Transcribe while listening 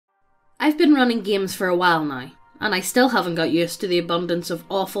I've been running games for a while now, and I still haven't got used to the abundance of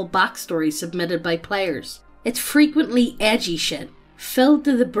awful backstories submitted by players. It's frequently edgy shit, filled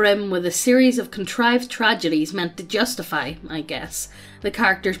to the brim with a series of contrived tragedies meant to justify, I guess, the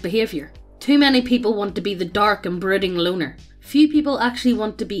character's behaviour. Too many people want to be the dark and brooding loner. Few people actually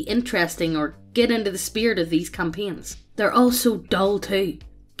want to be interesting or get into the spirit of these campaigns. They're all so dull too.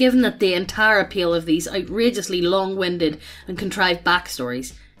 Given that the entire appeal of these outrageously long-winded and contrived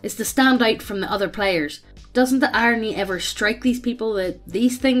backstories is to stand out from the other players, doesn't the irony ever strike these people that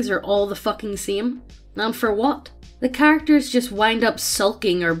these things are all the fucking same? And for what? The characters just wind up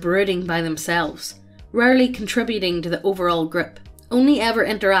sulking or brooding by themselves, rarely contributing to the overall group, only ever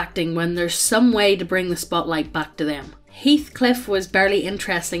interacting when there's some way to bring the spotlight back to them. Heathcliff was barely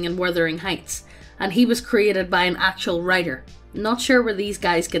interesting in Wuthering Heights, and he was created by an actual writer. Not sure where these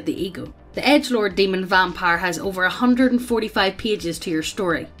guys get the ego. The Edgelord Demon Vampire has over 145 pages to your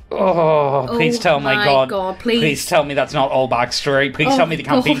story. Oh, please tell me, God, please tell me that's not all backstory. Please tell me the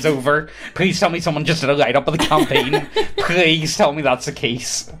campaign's over. Please tell me someone just did a light up of the campaign. Please tell me that's the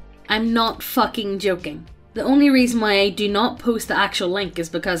case. I'm not fucking joking. The only reason why I do not post the actual link is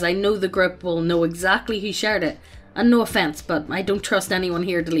because I know the group will know exactly who shared it. And no offence, but I don't trust anyone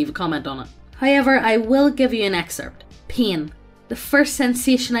here to leave a comment on it. However, I will give you an excerpt. Pain. The first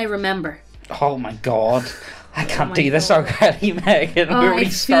sensation I remember. Oh my god. I can't do this already, Megan.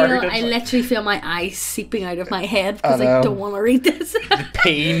 I literally feel my eyes seeping out of my head because I don't want to read this. The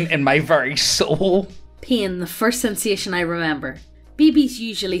pain in my very soul. Pain, the first sensation I remember. Babies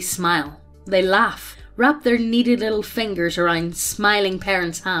usually smile. They laugh. Wrap their needy little fingers around smiling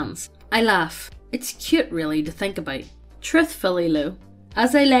parents' hands. I laugh. It's cute really to think about. Truthfully, Lou,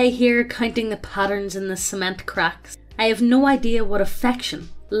 as I lay here counting the patterns in the cement cracks, I have no idea what affection,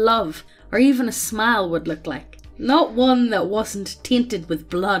 love, or even a smile would look like. Not one that wasn't tainted with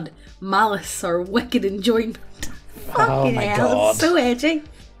blood, malice, or wicked enjoyment. Oh my god. So edgy.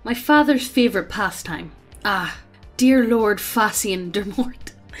 My father's favourite pastime, dear Lord Facian de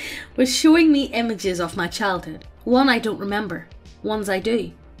Mort, was showing me images of my childhood. One I don't remember, ones I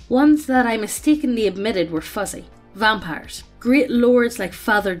do. Ones that I mistakenly admitted were fuzzy. Vampires. Great lords like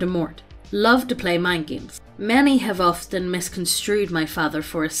Father de Mort. Loved to play mind games. Many have often misconstrued my father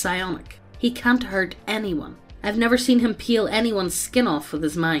for a psionic. He can't hurt anyone. I've never seen him peel anyone's skin off with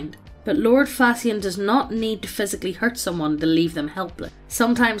his mind. But Lord Facian does not need to physically hurt someone to leave them helpless.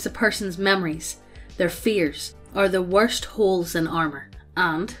 Sometimes a person's memories, their fears, are the worst holes in armour.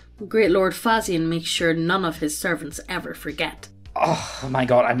 And Great Lord Facian makes sure none of his servants ever forget. Oh my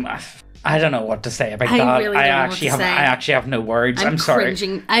god, I don't know what to say about that. I actually have no words. I'm sorry.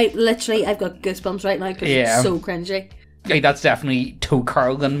 Cringing. I've got goosebumps right now because it's so cringy. Like, that's definitely toe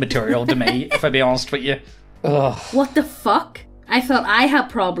curling material to me, if I be honest with you. Ugh. What the fuck? I thought I had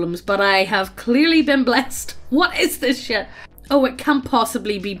problems, but I have clearly been blessed. What is this shit? Oh, it can't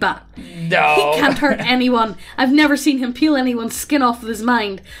possibly be bad. No. He can't hurt anyone. I've never seen him peel anyone's skin off with his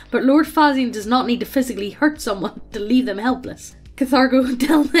mind, but Lord Facian does not need to physically hurt someone to leave them helpless. Cathargo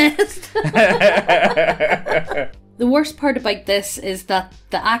Del Nest. The worst part about this is that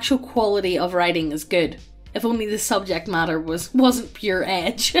the actual quality of writing is good. If only the subject matter wasn't pure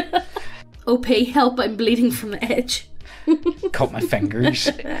edge. OP, help, I'm bleeding from the edge. Cut my fingers.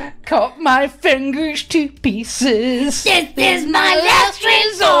 Cut my fingers to pieces. This is my last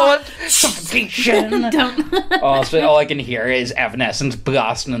resort. Suffocation. Oh, so all I can hear is Evanescence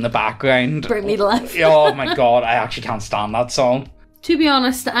blasting in the background. Bring me to life. Oh my god, I actually can't stand that song. To be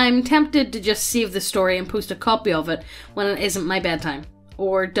honest, I'm tempted to just save the story and post a copy of it when it isn't my bedtime.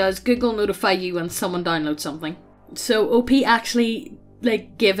 Or does Google notify you when someone downloads something? So OP actually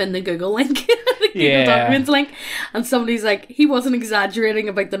give in the Google link. The Google Documents link. And somebody's like, he wasn't exaggerating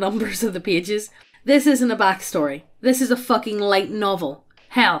about the numbers of the pages. This isn't a backstory. This is a fucking light novel.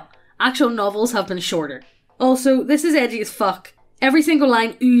 Hell, actual novels have been shorter. Also, this is edgy as fuck. Every single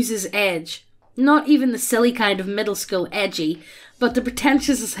line oozes edge. Not even the silly kind of middle school edgy, but the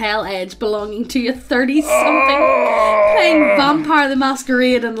pretentious as hell edge belonging to a 30-something playing Vampire the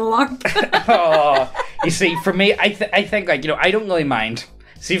Masquerade and LARP. You see, for me, I think, I don't really mind.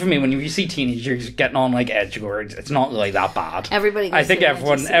 See, for me, when you see teenagers getting on, edgelords, it's not really that bad. Everybody I think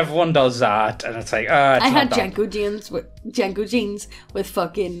everyone does that, and it's like, I had Jenko jeans with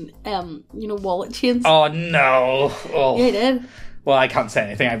fucking, wallet chains. Oh, no. Oh. Yeah, I did. Well, I can't say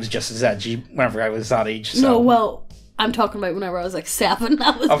anything. I was just as edgy whenever I was that age. So. No, well, I'm talking about whenever I was 7.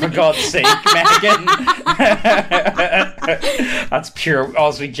 That was for God's sake, Megan. That's pure.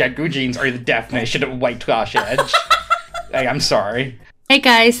 Honestly, Jenko jeans are the definition of white trash edge. I'm sorry. Hey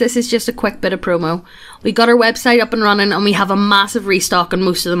guys, this is just a quick bit of promo. We got our website up and running and we have a massive restock on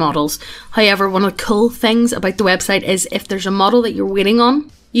most of the models. However, one of the cool things about the website is if there's a model that you're waiting on,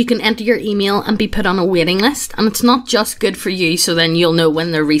 you can enter your email and be put on a waiting list. And it's not just good for you, so then you'll know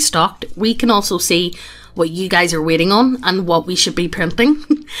when they're restocked. We can also see what you guys are waiting on and what we should be printing.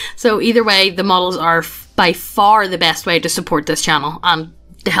 So either way, the models are by far the best way to support this channel and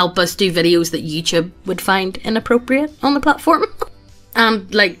to help us do videos that YouTube would find inappropriate on the platform.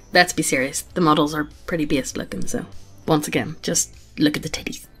 And, like, let's be serious, the models are pretty based looking, so once again, just look at the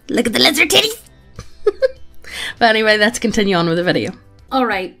titties. Look at the lizard titties! But anyway, let's continue on with the video.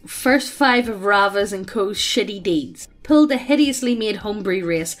 Alright, first 5 of Rava's and Co.'s shitty deeds. Pulled a hideously made homebrew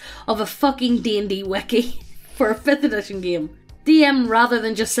race of a fucking D&D wiki for a 5th edition game. DM, rather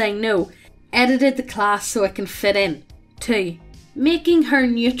than just saying no, edited the class so it can fit in. 2. Making her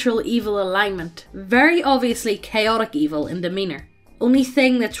neutral evil alignment very obviously chaotic evil in demeanour. Only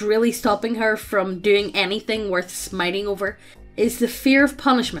thing that's really stopping her from doing anything worth smiting over is the fear of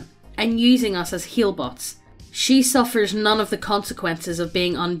punishment and using us as heal bots. She suffers none of the consequences of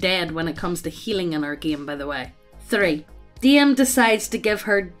being undead when it comes to healing in our game, by the way. 3. DM decides to give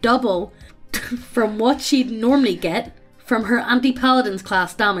her double from what she'd normally get from her anti-paladin's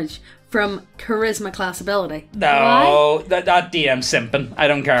class damage from charisma class ability. No, that DM simping. I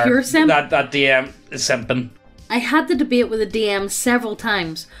don't care. Pure simp? That DM is simping. I had to debate with the DM several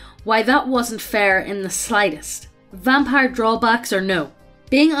times why that wasn't fair in the slightest. Vampire drawbacks or no.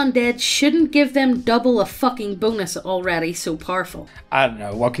 Being undead shouldn't give them double a fucking bonus already so powerful. I don't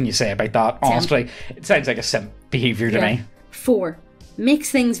know, what can you say about that? Honestly, it sounds like a simp behaviour to me. 4.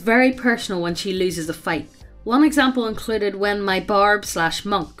 Makes things very personal when she loses a fight. One example included when my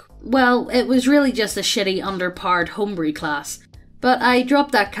barb/monk. Well, it was really just a shitty underpowered homebrew class. But I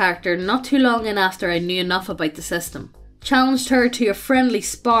dropped that character not too long in after I knew enough about the system. Challenged her to a friendly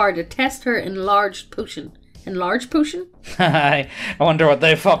spar to test her enlarged potion. Enlarged potion? I wonder what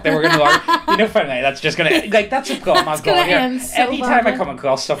the fuck they were going to learn. You know, finally, that's just going to... Like, that's a problem I've got here. So Anytime I come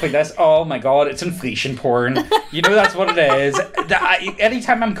across stuff like this, oh my god, it's inflation porn. You know, that's what it is.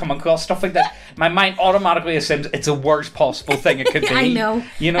 Anytime I'm coming across stuff like that, my mind automatically assumes it's the worst possible thing it could be. I know.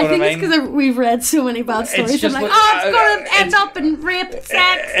 You know what I mean? I think it's because we've read so many bad stories. I'm like, it's going to end up in rape and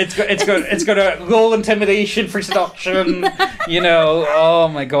sex. It's going to roll intimidation for seduction. You know, oh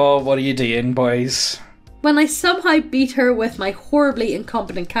my god, what are you doing, boys? When I somehow beat her with my horribly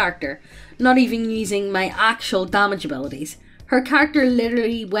incompetent character, not even using my actual damage abilities, her character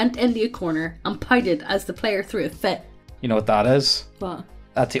literally went into a corner and pouted as the player threw a fit. You know what that is? What?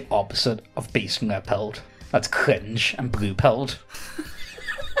 That's the opposite of beast and red pilled. That's cringe and blue pilled.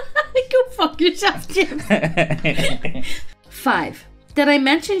 Go fuck yourself, Jim. 5. Did I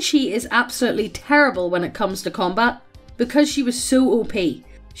mention she is absolutely terrible when it comes to combat? Because she was so OP.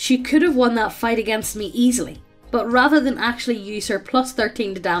 She could have won that fight against me easily, but rather than actually use her plus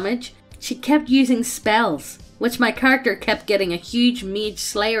 13 to damage, she kept using spells, which my character kept getting a huge mage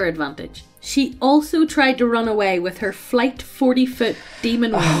slayer advantage. She also tried to run away with her flight 40-foot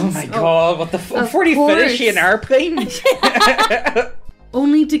demon wings. Oh my god, what the 40 foot? Is she an airplane?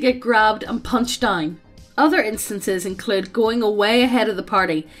 Only to get grabbed and punched down. Other instances include going away ahead of the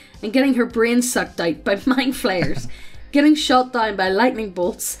party and getting her brain sucked out by mind flayers, getting shot down by lightning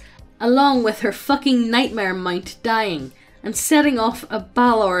bolts, along with her fucking nightmare mount dying, and setting off a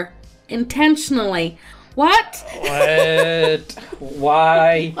Balor intentionally. What?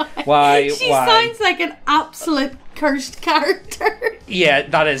 What? Why? She sounds like an absolute cursed character. Yeah,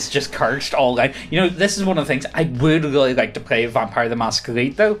 that is just cursed all day. You know, this is one of the things I would really like to play Vampire the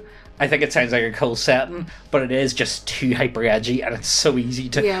Masquerade, though. I think it sounds like a cool setting, but it is just too hyper edgy, and it's so easy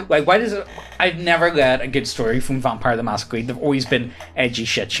to... Yeah. Like, why does it... I've never read a good story from Vampire the Masquerade. They've always been edgy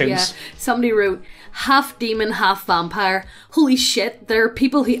shit shows. Yeah, somebody wrote, half demon, half vampire. Holy shit, there are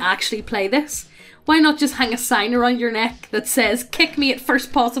people who actually play this. Why not just hang a sign around your neck that says, kick me at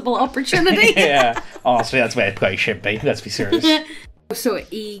first possible opportunity? Yeah, honestly, that's why play should be. Let's be serious. So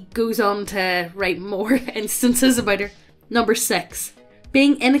he goes on to write more instances about her. Number 6.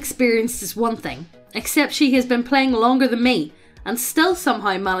 Being inexperienced is one thing, except she has been playing longer than me, and still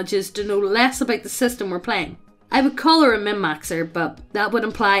somehow manages to know less about the system we're playing. I would call her a min-maxer, but that would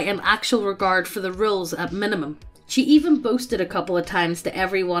imply an actual regard for the rules at minimum. She even boasted a couple of times to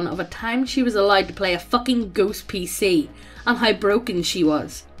everyone of a time she was allowed to play a fucking ghost PC, and how broken she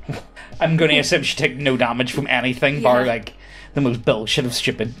was. I'm going to assume she took no damage from anything, bar like the most bullshit of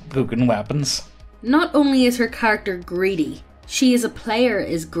stupid broken weapons. Not only is her character greedy, she as a player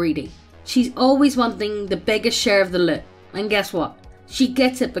is greedy. She's always wanting the biggest share of the loot, and guess what? She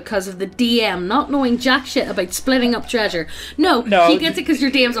gets it because of the DM not knowing jack shit about splitting up treasure. No, she gets it because your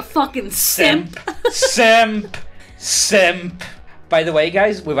DM's a fucking simp. Simp. By the way,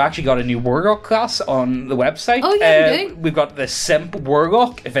 guys, we've actually got a new Warlock class on the website. Oh, yeah, we do. We've got the Simp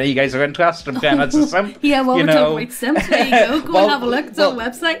Warlock, if any of you guys are interested in playing as a Simp. Yeah, well, we're talking about Simps. There you go. Go and have a look. It's on the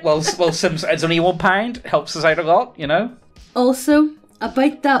website. Well, Simps, it's only £1. Helps us out a lot, you know? Also,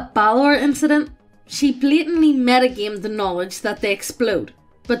 about that Balor incident, she blatantly metagamed the knowledge that they explode,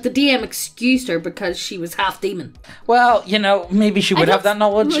 but the DM excused her because she was half demon. Well, you know, maybe she would have that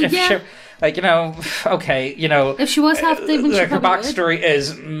knowledge if she... Like, you know, okay, you know... If she was half demon, like, her backstory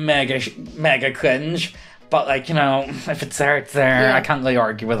is mega cringe, but, like, you know, if it's there, it's there. Yeah. I can't really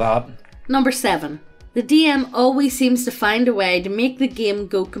argue with that. Number 7. The DM always seems to find a way to make the game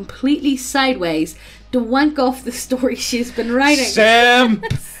go completely sideways to wank off the story she's been writing. Simp!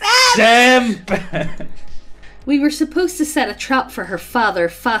 Simp! We were supposed to set a trap for her father,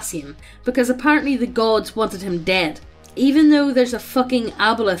 Facian, because apparently the gods wanted him dead, even though there's a fucking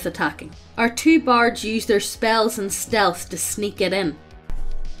aboleth attacking. Our 2 bards used their spells and stealth to sneak it in,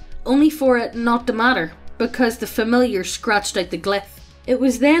 only for it not to matter, because the familiar scratched out the glyph. It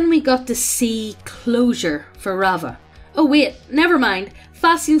was then we got to see closure for Rava. Oh wait, never mind.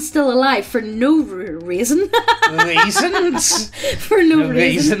 Facian's still alive for no reason. Reasons? For no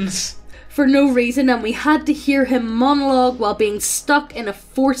reasons. For no reason, and we had to hear him monologue while being stuck in a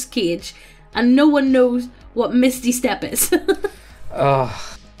force cage, and no one knows what Misty Step is.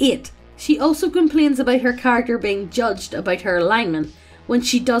 8. She also complains about her character being judged about her alignment when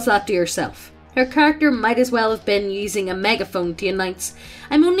she does that to herself. Her character might as well have been using a megaphone to announce,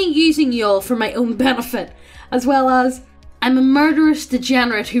 "I'm only using y'all for my own benefit," as well as, "I'm a murderous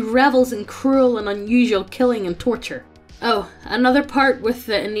degenerate who revels in cruel and unusual killing and torture." Oh, another part with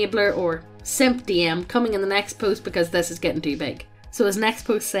the enabler or simp DM coming in the next post because this is getting too big. So his next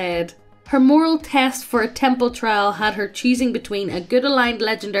post said, her moral test for a temple trial had her choosing between a good aligned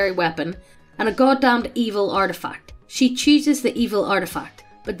legendary weapon and a goddamned evil artifact. She chooses the evil artifact,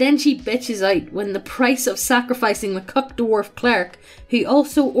 but then she bitches out when the price of sacrificing the cuck dwarf cleric, who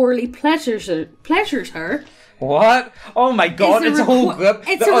also orally pleasures her. What? Oh my god, it's a whole group.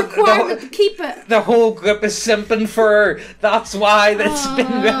 It's a requirement to keep it. The whole group is simping for her. That's why that's been...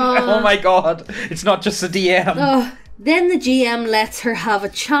 Oh my god. It's not just the DM. Then the GM lets her have a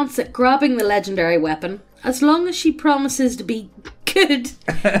chance at grabbing the legendary weapon, as long as she promises to be good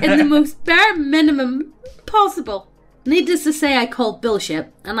in the most bare minimum possible. Needless to say, I called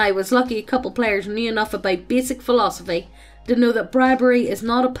bullshit, and I was lucky a couple players knew enough about basic philosophy to know that bribery is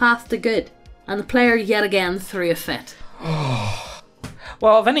not a path to good. And the player yet again threw a fit.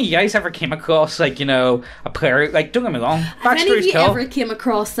 Well, if any of you guys ever came across, like, you know, a player, like, don't get me wrong, backstory's cool. If any of you ever came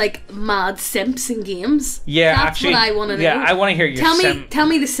across, like, mad simps in games, yeah, that's actually, what I want to know. Yeah, I want to hear your Tell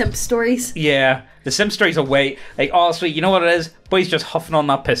me the simp stories. Yeah, the simp stories are way, like, honestly, you know what it is? Boy's just huffing on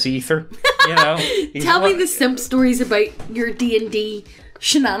that piss ether, you know? Tell me the simp stories about your D&D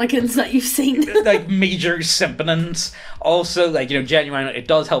shenanigans that you've seen. Like major simpinins. Also, like, you know, genuinely, it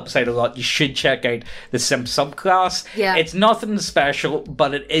does help us out a lot. You should check out the simp subclass. Yeah. It's nothing special,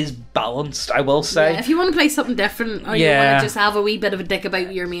 but it is balanced, I will say. Yeah, if you want to play something different, or you want to just have a wee bit of a dick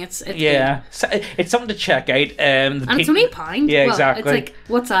about your mates, it's good. So, it's something to check out. And it's only £1. Yeah, exactly. It's like,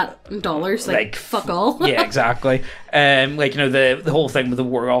 what's that in dollars? Like fuck all. Yeah, exactly. Like, you know, the whole thing with the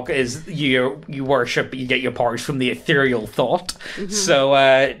Warlock is you worship, you get your powers from the ethereal thought. Mm-hmm. So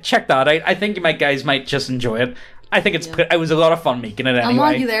check that out. I think you guys might just enjoy it. I think it was a lot of fun making it anyway. And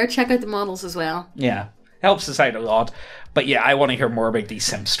while you're there, check out the models as well. Yeah, helps us out a lot. But yeah, I want to hear more about these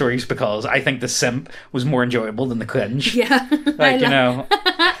simp stories because I think the simp was more enjoyable than the cringe. Yeah. Like, you know.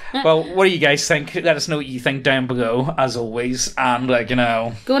 Well, what do you guys think? Let us know what you think down below, as always. And, like, you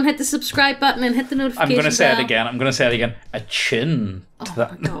know... Go and hit the subscribe button and hit the notification bell. I'm going to say it again. A chin to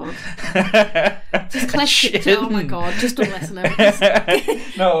that. Oh, my God. Just click it. Oh, my God. Just don't listen to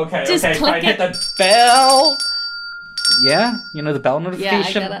it. No, okay. Just click it. Hit the bell. Yeah? You know the bell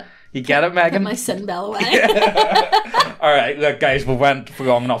notification? Yeah, I get it. You get it, Megan? Put my sin bell away. Alright, look, guys, we went for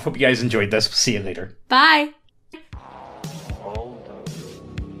long enough. Hope you guys enjoyed this. See you later. Bye. All those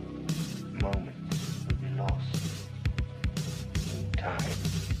moments lost in time.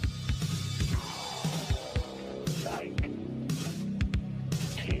 Like